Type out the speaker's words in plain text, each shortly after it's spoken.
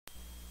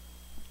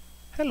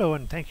Hello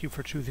and thank you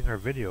for choosing our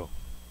video.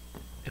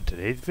 In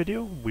today's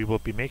video we will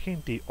be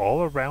making the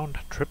all-around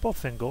triple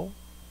single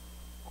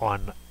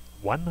on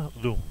one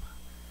loom.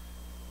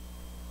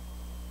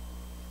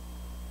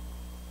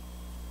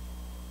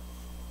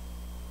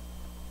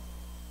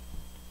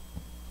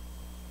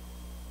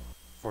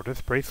 For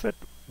this bracelet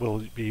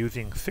we'll be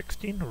using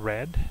 16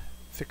 red,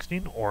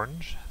 16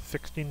 orange,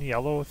 16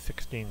 yellow,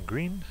 16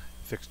 green,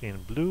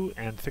 16 blue,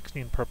 and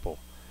 16 purple.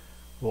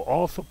 We'll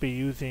also be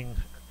using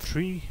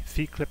 3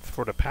 C-clips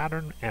for the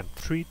pattern and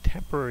 3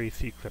 temporary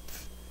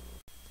C-clips.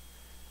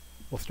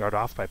 We'll start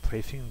off by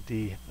placing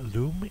the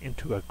loom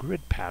into a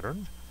grid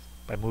pattern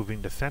by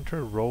moving the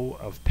center row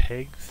of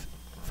pegs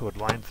so it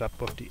lines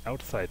up with the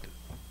outside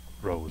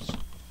rows.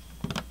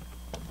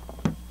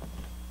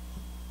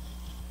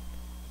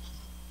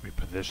 We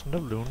position the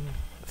loom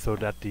so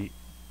that the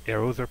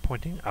arrows are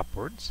pointing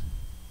upwards.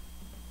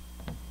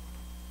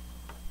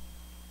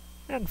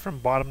 And from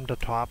bottom to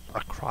top,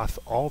 across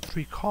all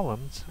 3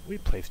 columns, we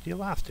place the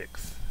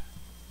elastics.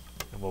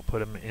 And we'll put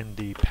them in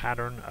the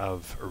pattern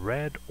of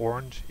red,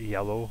 orange,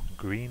 yellow,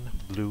 green,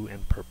 blue,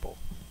 and purple.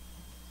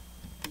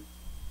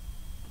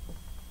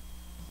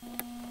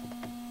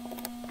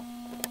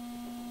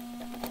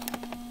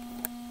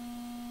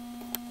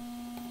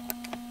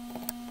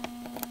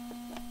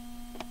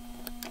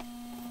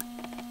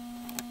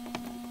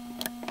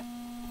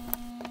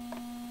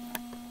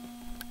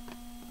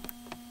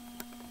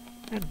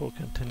 And we'll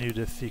continue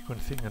this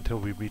sequencing until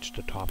we reach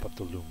the top of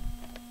the loom.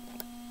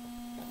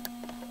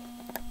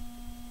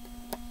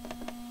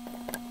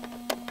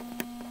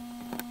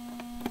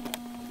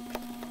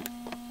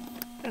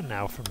 And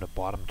now from the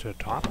bottom to the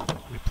top,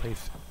 we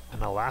place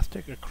an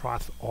elastic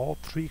across all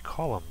 3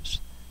 columns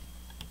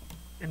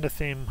in the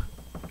same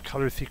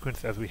color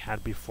sequence as we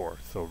had before.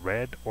 So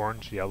red,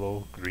 orange,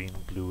 yellow, green,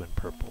 blue, and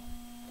purple.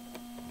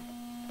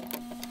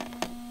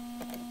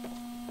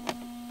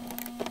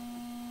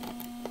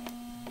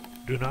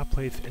 Do not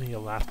place any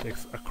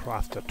elastics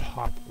across the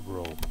top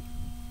row.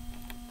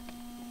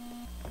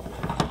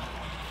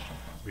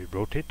 We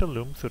rotate the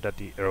loom so that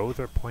the arrows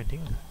are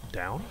pointing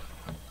down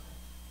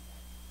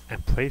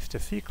and place the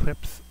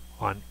C-clips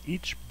on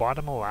each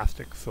bottom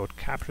elastic so it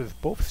captures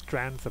both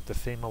strands of the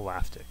same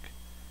elastic.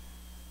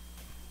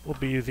 We'll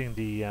be using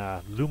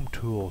the loom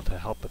tool to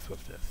help us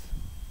with this.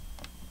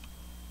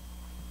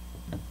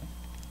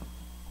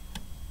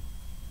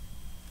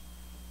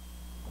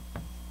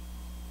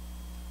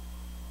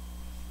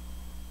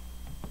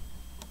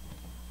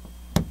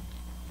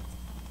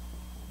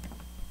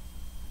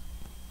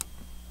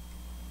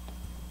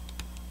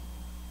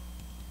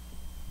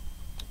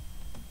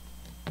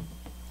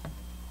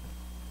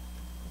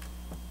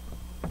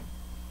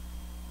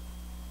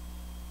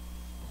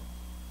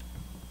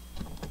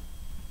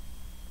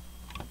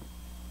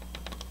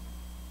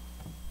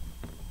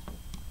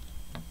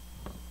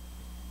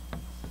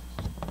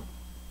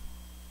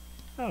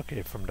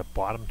 Okay, from the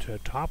bottom to the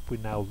top we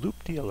now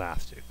loop the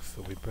elastic.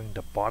 So we bring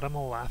the bottom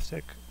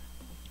elastic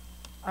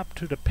up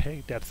to the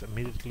peg that's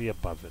immediately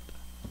above it.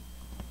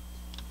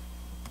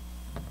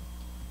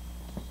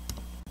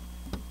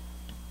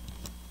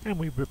 And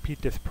we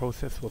repeat this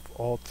process with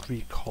all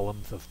 3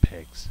 columns of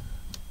pegs.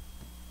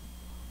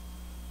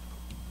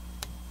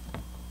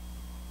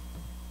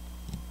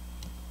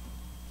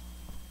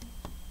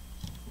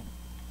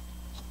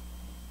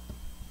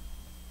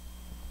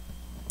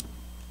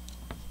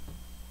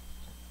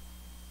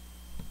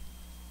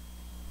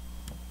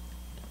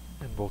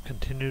 And we'll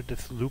continue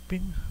this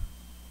looping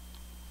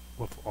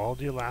with all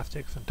the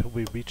elastics until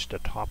we reach the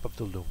top of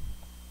the loom.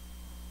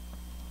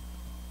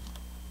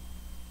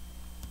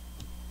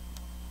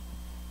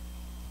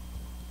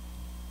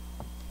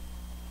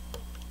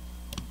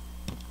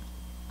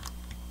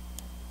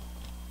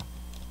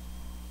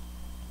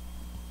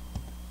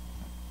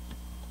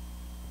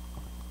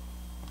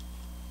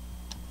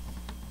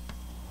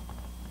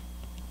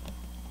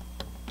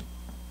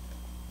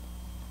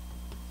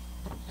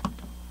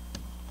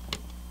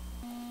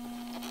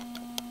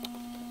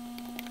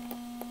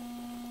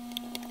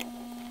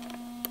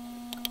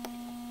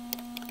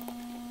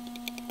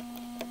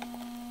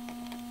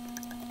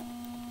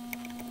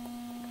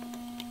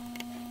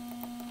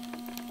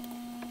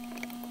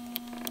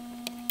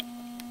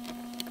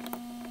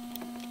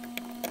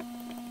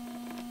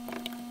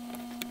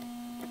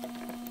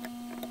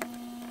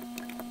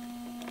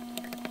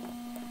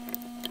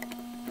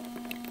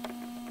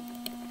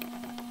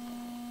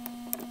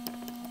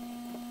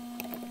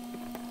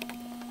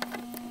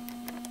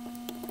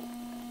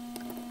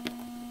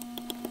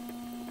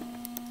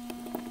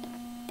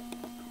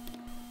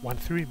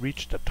 Once we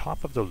reach the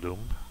top of the loom,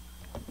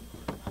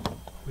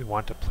 we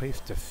want to place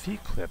the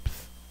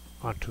C-clips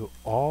onto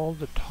all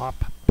the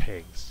top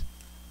pegs.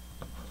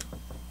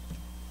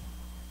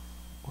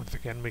 Once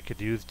again, we could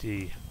use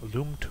the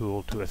loom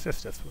tool to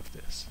assist us with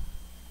this.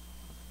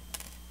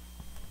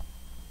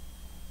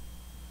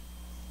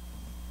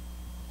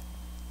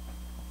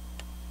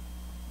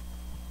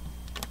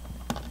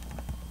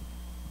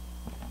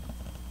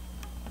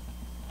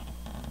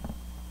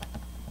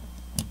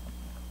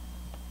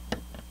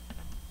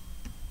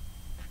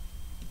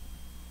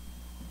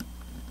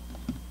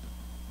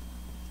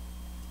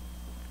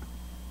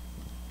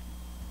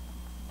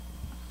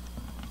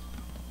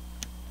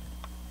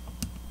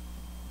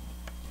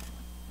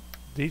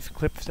 these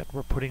clips that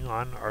we're putting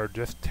on are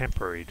just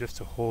temporary, just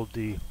to hold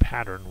the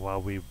pattern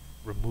while we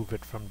remove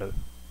it from the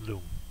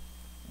loom.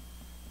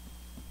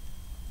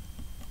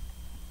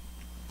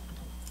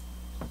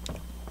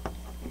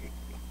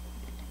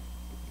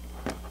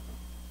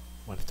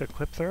 Once the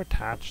clips are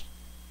attached,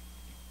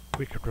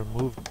 we could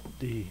remove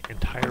the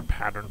entire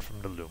pattern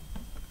from the loom.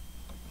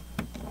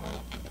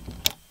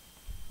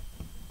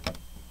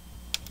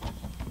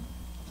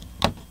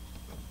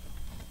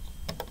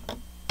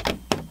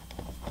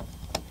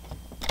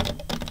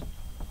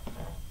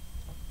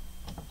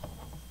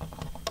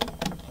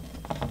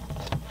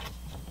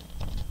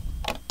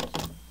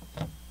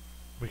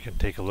 We can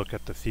take a look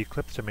at the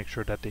C-clips to make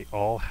sure that they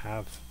all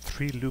have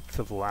 3 loops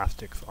of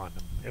elastics on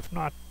them. If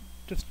not,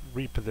 just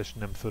reposition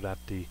them so that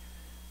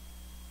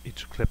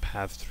each clip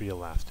has 3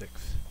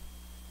 elastics.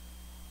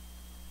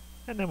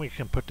 And then we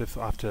can put this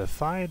off to the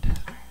side,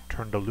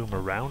 turn the loom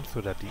around so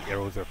that the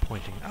arrows are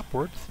pointing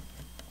upwards,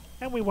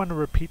 and we want to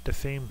repeat the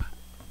same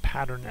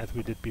pattern as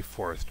we did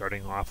before,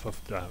 starting off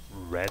of the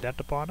red at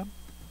the bottom,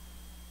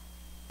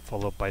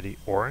 followed by the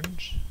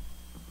orange,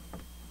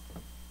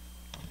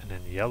 and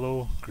then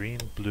yellow, green,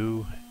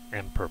 blue,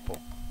 and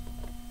purple.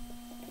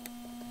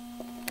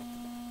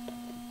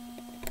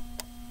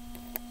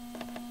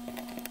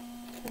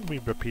 And we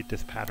repeat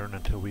this pattern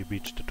until we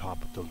reach the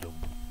top of the loom.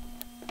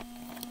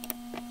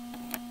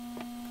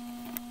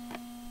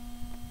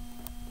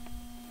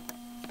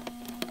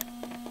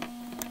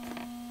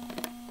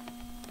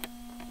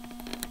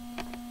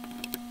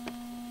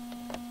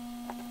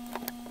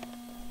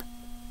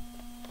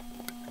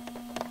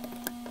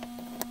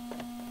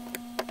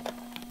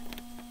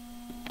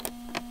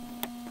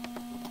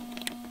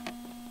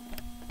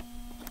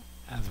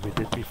 As we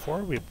did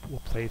before, we will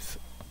place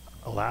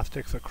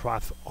elastics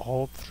across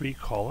all 3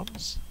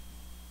 columns.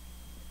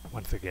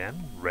 Once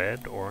again,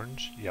 red,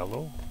 orange,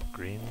 yellow,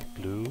 green,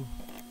 blue,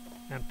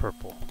 and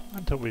purple,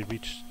 until we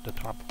reach the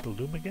top of the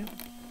loom again.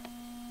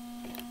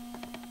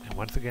 And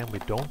once again, we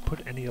don't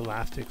put any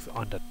elastics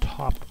on the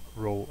top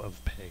row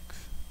of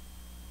pegs.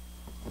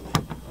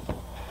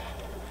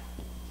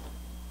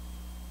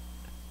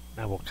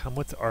 Now we'll come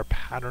with our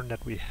pattern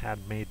that we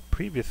had made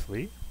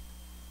previously,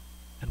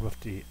 and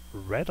with the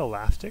red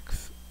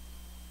elastics,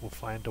 we'll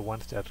find the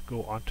ones that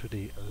go onto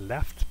the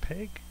left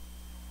peg,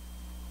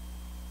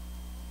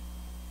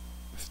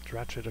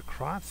 stretch it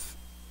across,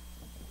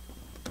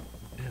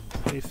 and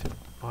place it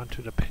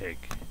onto the peg.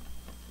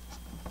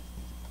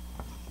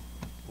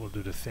 We'll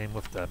do the same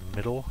with the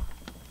middle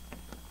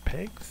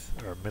pegs,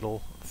 or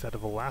middle set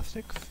of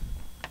elastics.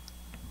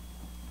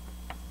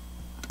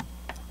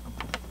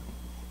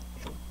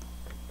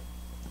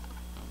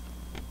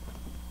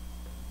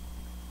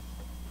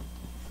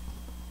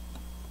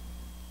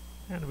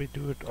 And we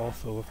do it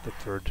also with the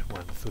third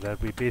one, so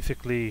that we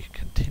basically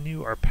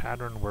continue our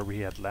pattern where we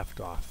had left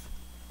off.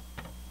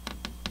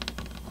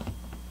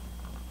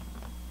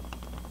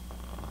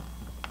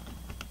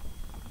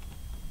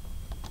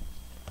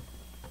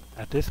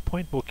 At this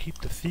point, we'll keep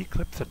the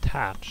C-clips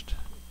attached.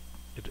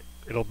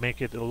 It'll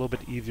make it a little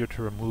bit easier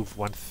to remove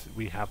once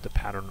we have the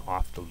pattern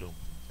off the loom.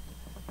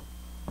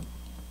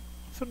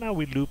 So now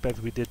we loop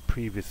as we did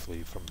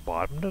previously, from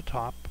bottom to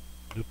top,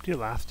 loop the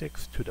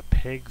elastics to the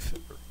pegs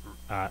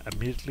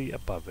immediately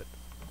above it.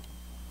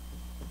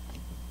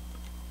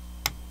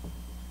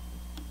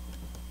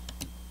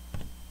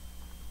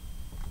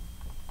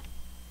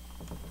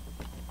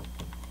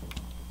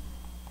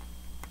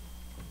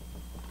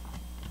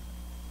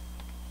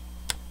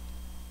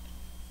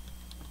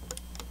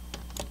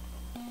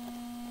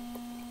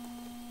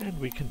 And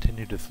we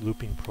continue this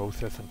looping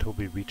process until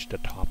we reach the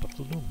top of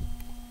the loom.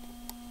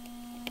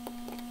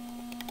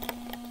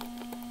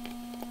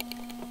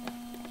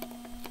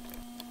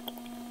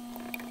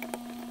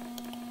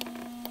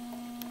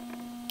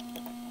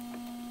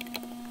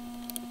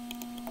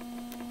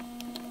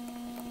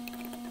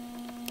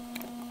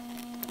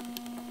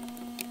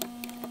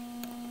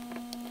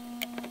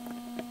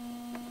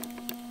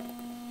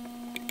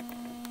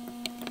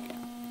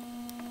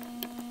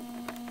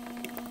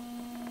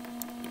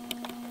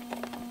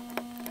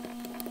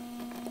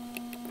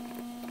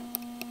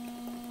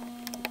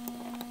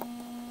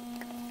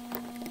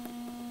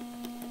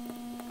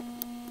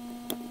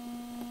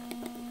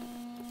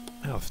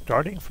 Now,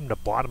 starting from the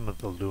bottom of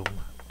the loom,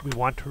 we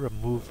want to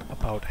remove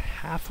about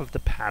half of the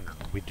pattern.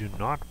 We do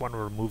not want to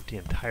remove the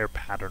entire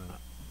pattern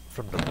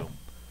from the loom.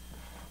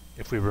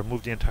 If we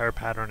remove the entire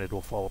pattern, it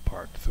will fall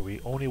apart. So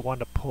we only want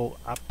to pull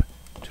up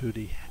to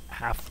the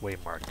halfway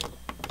mark.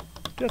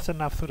 Just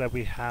enough so that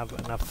we have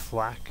enough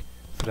slack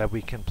so that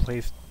we can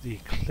place the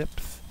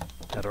clips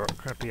that are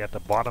currently at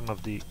the bottom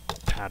of the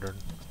pattern,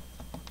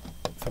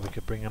 so we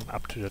could bring them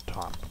up to the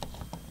top.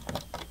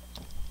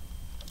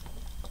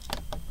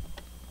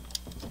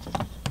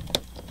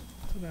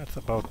 So that's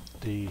about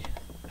the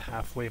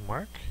halfway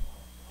mark.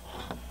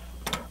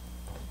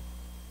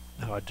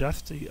 Now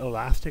adjust the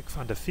elastics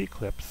on the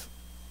C-clips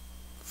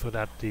so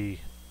that the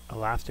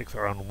elastics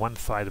are on one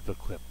side of the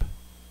clip.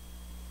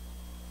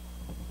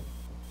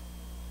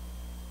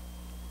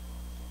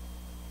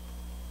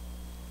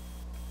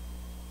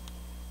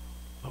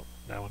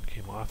 that one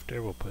came off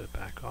there, we'll put it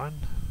back on.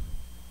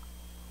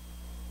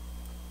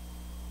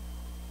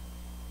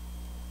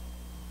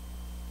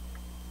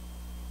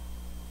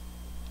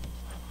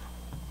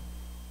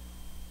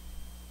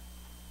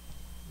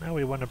 Now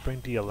we want to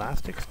bring the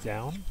elastics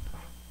down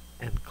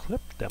and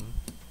clip them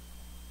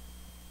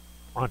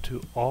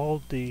onto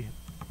all the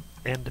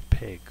end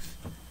pegs.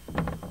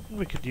 And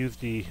we could use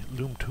the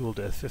loom tool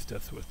to assist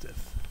us with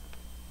this.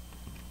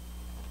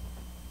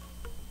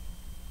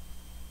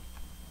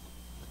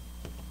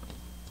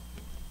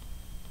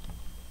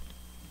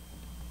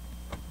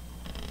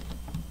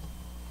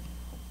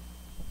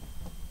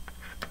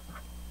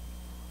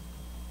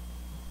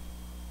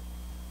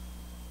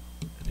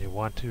 And you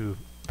want to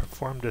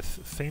perform this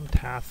same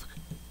task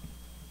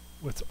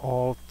with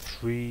all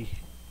three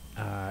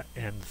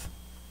ends.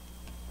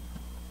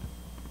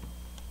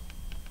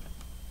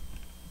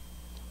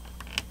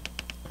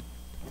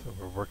 So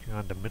we're working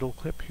on the middle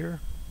clip here,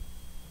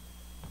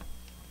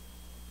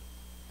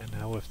 and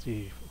now with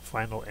the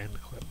final end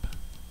clip.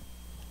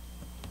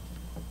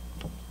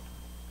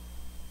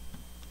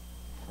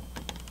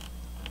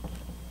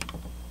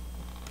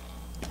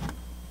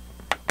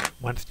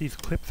 Once these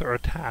clips are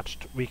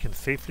attached, we can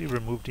safely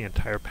remove the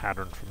entire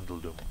pattern from the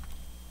loom.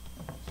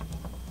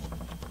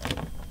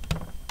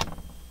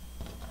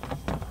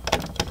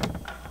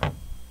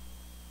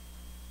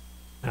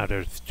 Now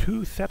there's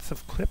two sets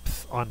of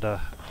clips on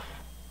the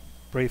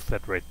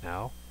bracelet right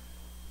now.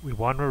 We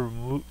want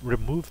to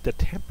remove the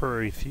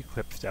temporary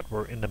C-clips that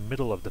were in the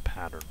middle of the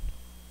pattern.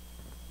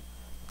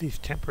 These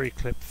temporary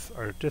clips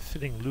are just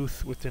sitting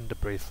loose within the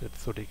bracelet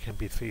so they can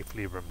be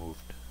safely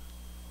removed.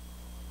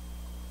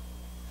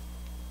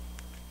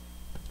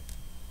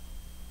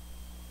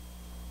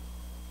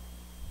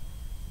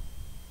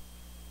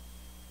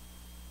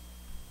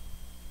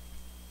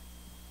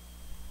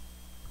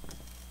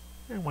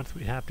 And once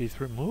we have these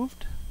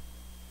removed,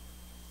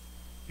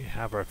 we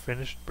have our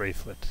finished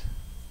bracelet.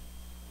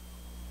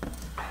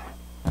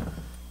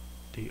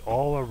 The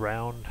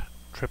all-around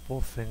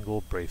triple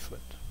single bracelet.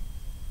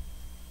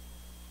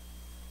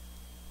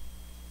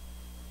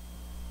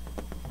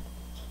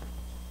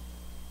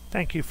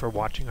 Thank you for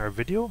watching our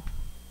video.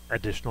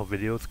 Additional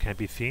videos can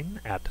be seen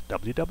at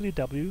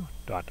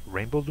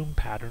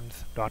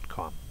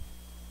www.rainbowloompatterns.com.